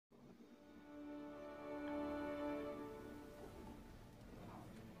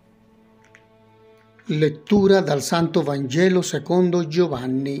Lettura dal santo Vangelo secondo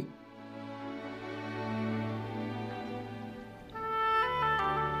Giovanni.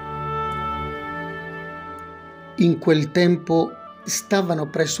 In quel tempo stavano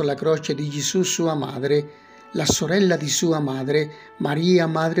presso la croce di Gesù sua madre, la sorella di sua madre, Maria,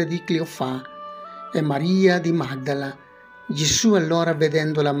 madre di Clèopha, e Maria di Màgdala. Gesù allora,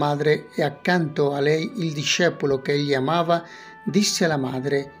 vedendo la madre e accanto a lei il discepolo che egli amava, disse alla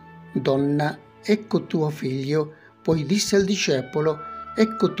madre: «Donna, ecco tuo figlio». Poi disse al discepolo: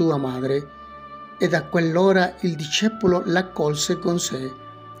 «Ecco tua madre». E da quell'ora il discepolo l'accolse con sé.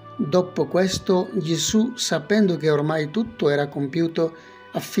 Dopo questo, Gesù, sapendo che ormai tutto era compiuto,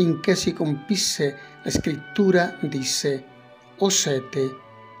 affinché si compisse la scrittura, disse: «Ho sete».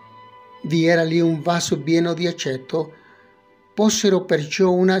 Vi era lì un vaso pieno di aceto. Posero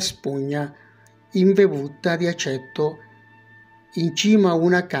perciò una spugna imbevuta di aceto in cima a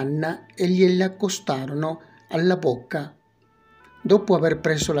una canna e gliela accostarono alla bocca. Dopo aver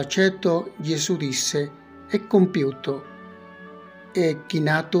preso l'aceto, Gesù disse: «È compiuto». E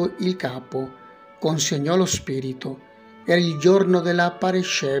chinato il capo, consegnò lo spirito. Era il giorno della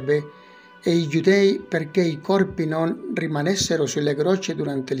Paresceve, e i giudei, perché i corpi non rimanessero sulle croci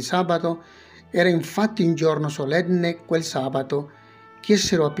durante il sabato, era infatti un giorno solenne quel sabato,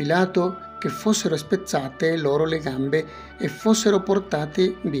 chiesero a Pilato che fossero spezzate loro le gambe e fossero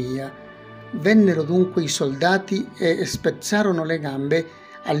portate via. Vennero dunque i soldati e spezzarono le gambe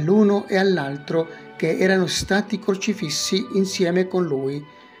all'uno e all'altro che erano stati crocifissi insieme con lui.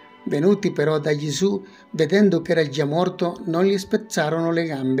 Venuti però da Gesù, vedendo che era già morto, non gli spezzarono le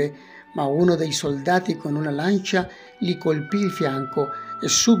gambe, ma uno dei soldati con una lancia gli colpì il fianco e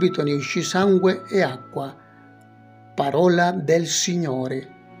subito ne uscì sangue e acqua. Parola del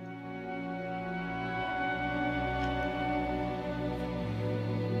Signore.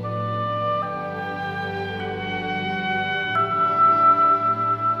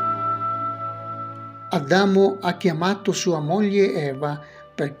 Adamo ha chiamato sua moglie Eva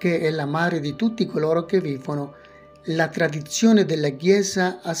perché è la madre di tutti coloro che vivono. La tradizione della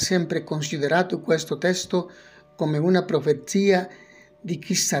Chiesa ha sempre considerato questo testo come una profezia di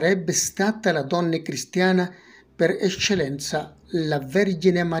chi sarebbe stata la donna cristiana per eccellenza, la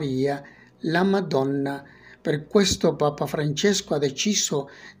Vergine Maria, la Madonna. Per questo Papa Francesco ha deciso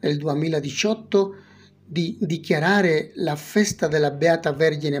nel 2018 di dichiarare la festa della Beata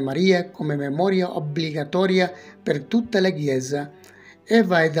Vergine Maria come memoria obbligatoria per tutta la Chiesa.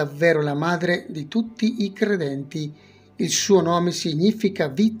 Eva è davvero la madre di tutti i credenti. Il suo nome significa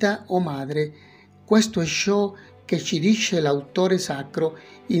vita o madre. Questo è ciò che ci dice l'autore sacro,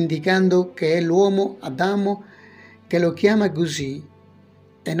 indicando che è l'uomo Adamo che lo chiama così.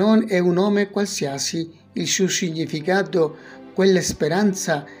 E non è un nome qualsiasi. Il suo significato, quella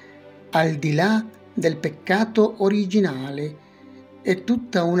speranza al di là del peccato originale, è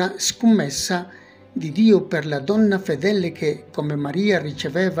tutta una scommessa di Dio per la donna fedele che, come Maria,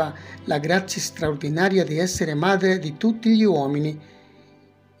 riceveva la grazia straordinaria di essere madre di tutti gli uomini.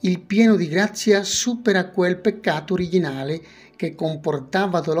 Il pieno di grazia supera quel peccato originale che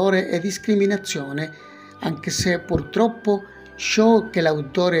comportava dolore e discriminazione, anche se purtroppo ciò che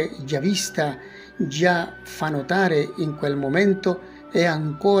l'autore già fa notare in quel momento è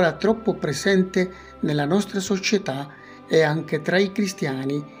ancora troppo presente nella nostra società e anche tra i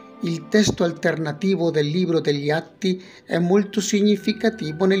cristiani. Il testo alternativo del libro degli Atti è molto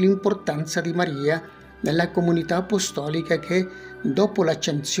significativo nell'importanza di Maria nella comunità apostolica che, dopo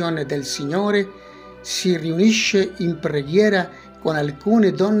l'accensione del Signore, si riunisce in preghiera con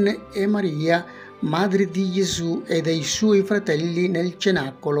alcune donne e Maria, madre di Gesù e dei suoi fratelli nel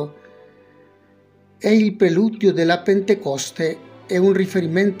cenacolo. È il preludio della Pentecoste. È un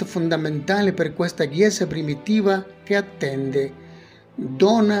riferimento fondamentale per questa Chiesa primitiva che attende: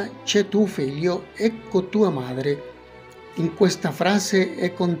 «Donna, c'è tuo figlio, ecco tua madre». In questa frase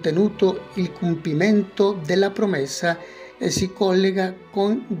è contenuto il compimento della promessa e si collega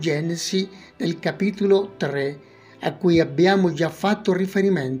con Genesi nel capitolo 3, a cui abbiamo già fatto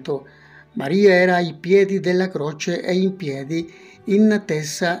riferimento. Maria era ai piedi della croce e in piedi in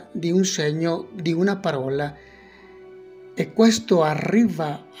attesa di un segno, di una parola. E questo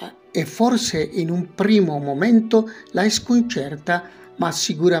arriva e forse in un primo momento la sconcerta, ma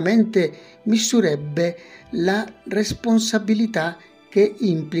sicuramente misurerebbe la responsabilità che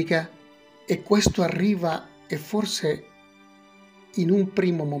implica. E questo arriva e forse in un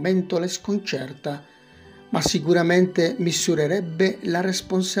primo momento la sconcerta, ma sicuramente misurerebbe la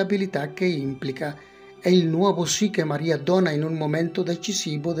responsabilità che implica. È il nuovo sì che Maria dona in un momento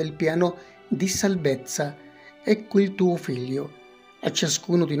decisivo del piano di salvezza. Ecco il tuo figlio. A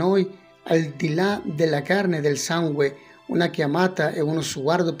ciascuno di noi al di là della carne e del sangue, una chiamata e uno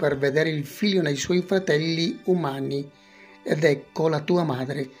sguardo per vedere il figlio nei suoi fratelli umani. Ed ecco la tua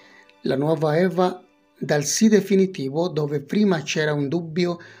madre, la nuova Eva dal sì definitivo dove prima c'era un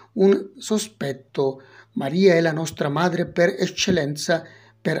dubbio, un sospetto. Maria è la nostra madre per eccellenza,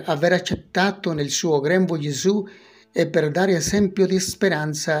 per aver accettato nel suo grembo Gesù e per dare esempio di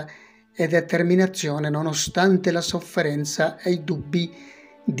speranza e determinazione nonostante la sofferenza e i dubbi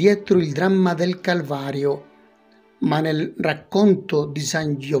dietro il dramma del Calvario. Ma nel racconto di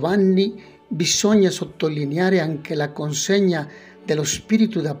San Giovanni bisogna sottolineare anche la consegna dello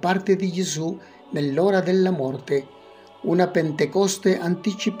Spirito da parte di Gesù nell'ora della morte, una Pentecoste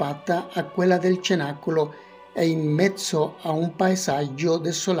anticipata a quella del cenacolo e in mezzo a un paesaggio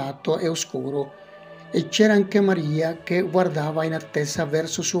desolato e oscuro. E c'era anche Maria che guardava in attesa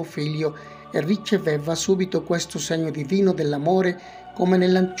verso suo figlio e riceveva subito questo segno divino dell'amore come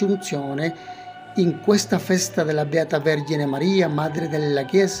nell'Annunciazione. In questa festa della Beata Vergine Maria, Madre della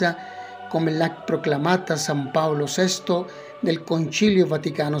Chiesa, come l'ha proclamata San Paolo VI nel Concilio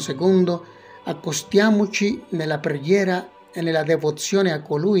Vaticano II, accostiamoci nella preghiera e nella devozione a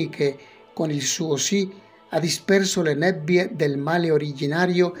colui che, con il suo sì, ha disperso le nebbie del male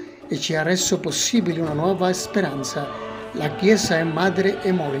originario e ci ha reso possibile una nuova speranza. La Chiesa è madre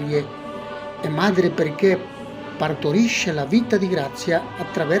e moglie. È madre perché partorisce la vita di grazia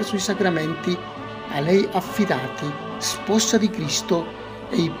attraverso i sacramenti a lei affidati, sposa di Cristo,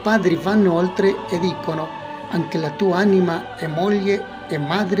 e i padri vanno oltre e dicono: anche la tua anima è moglie e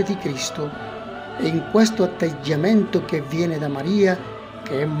madre di Cristo. E in questo atteggiamento che viene da Maria,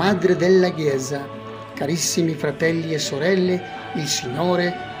 che è madre della Chiesa. Carissimi fratelli e sorelle, il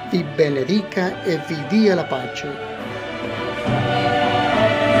Signore vi benedica e vi dia la pace.